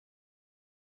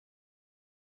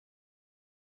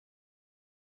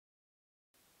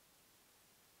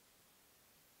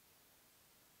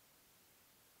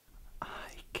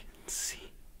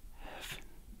see heaven.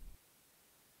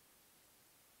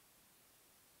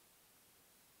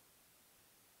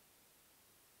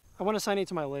 I want to sign you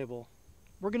to my label.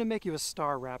 We're gonna make you a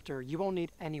star, Raptor. You won't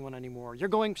need anyone anymore. You're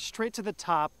going straight to the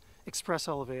top, express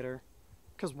elevator.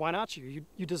 Because why not you?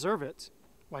 You deserve it.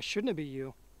 Why shouldn't it be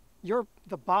you? You're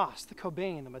the boss, the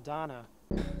Cobain, the Madonna.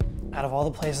 Out of all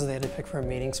the places they had to pick for a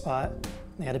meeting spot,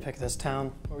 they had to pick this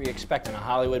town. What were you expecting, a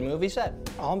Hollywood movie set?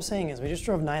 All I'm saying is we just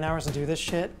drove 9 hours to do this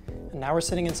shit, and now we're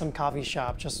sitting in some coffee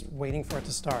shop just waiting for it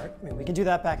to start. I mean, we can do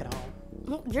that back at home.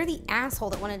 Well, you're the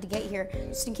asshole that wanted to get here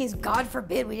just in case, God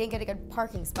forbid, we didn't get a good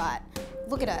parking spot.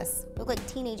 Look at us. We look like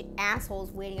teenage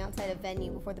assholes waiting outside a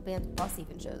venue before the band's bus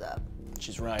even shows up.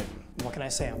 She's right. What can I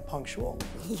say? I'm punctual.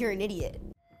 You're an idiot.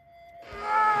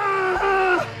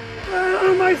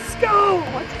 My skull!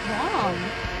 What's wrong?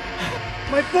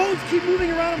 My bones keep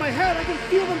moving around in my head. I can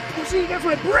feel them pushing against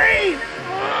my brain!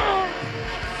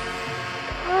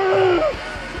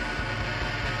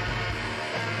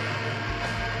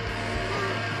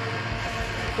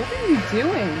 What are you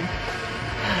doing?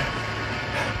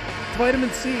 Vitamin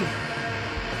C.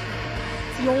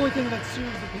 It's the only thing that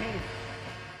soothes the pain.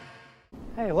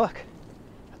 Hey, look.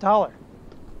 $1.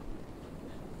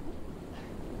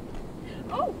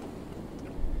 Oh!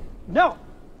 No!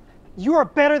 You are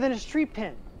better than a street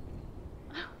pin.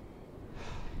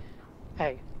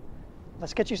 Hey,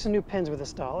 let's get you some new pins with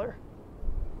 $1.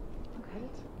 Okay.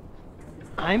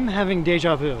 I'm having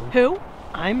deja vu. Who?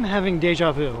 I'm having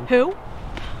deja vu. Who?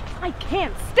 I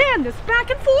can't stand this back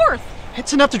and forth!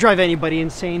 It's enough to drive anybody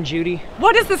insane, Judy.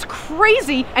 What is this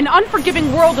crazy and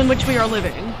unforgiving world in which we are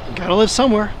living? Gotta live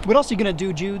somewhere. What else are you gonna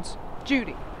do, Judes?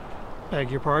 Judy.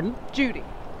 Beg your pardon? Judy.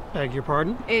 Beg your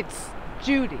pardon? It's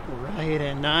Judy. Right,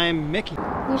 and I'm Mickey.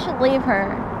 You should leave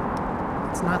her.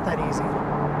 It's not that easy.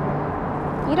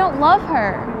 You don't love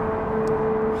her.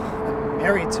 I'm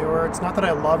married to her. It's not that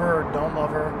I love her or don't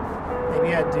love her.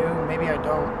 Maybe I do, maybe I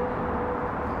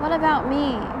don't. What about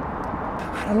me?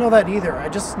 I don't know that either. I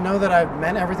just know that I've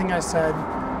meant everything I said.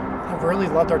 I've really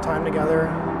loved our time together,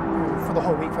 for the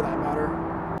whole week for that matter.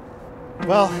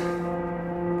 Well,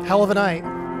 hell of a night.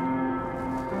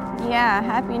 Yeah,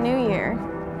 Happy New Year.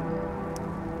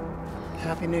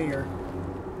 Happy New Year.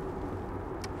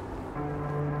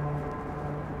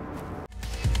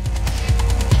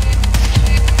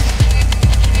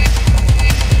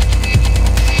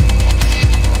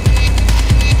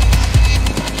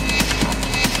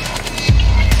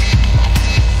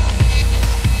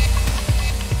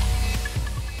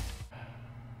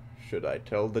 Should I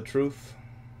tell the truth?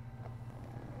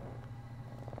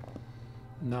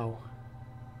 No.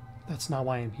 That's not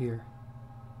why I'm here.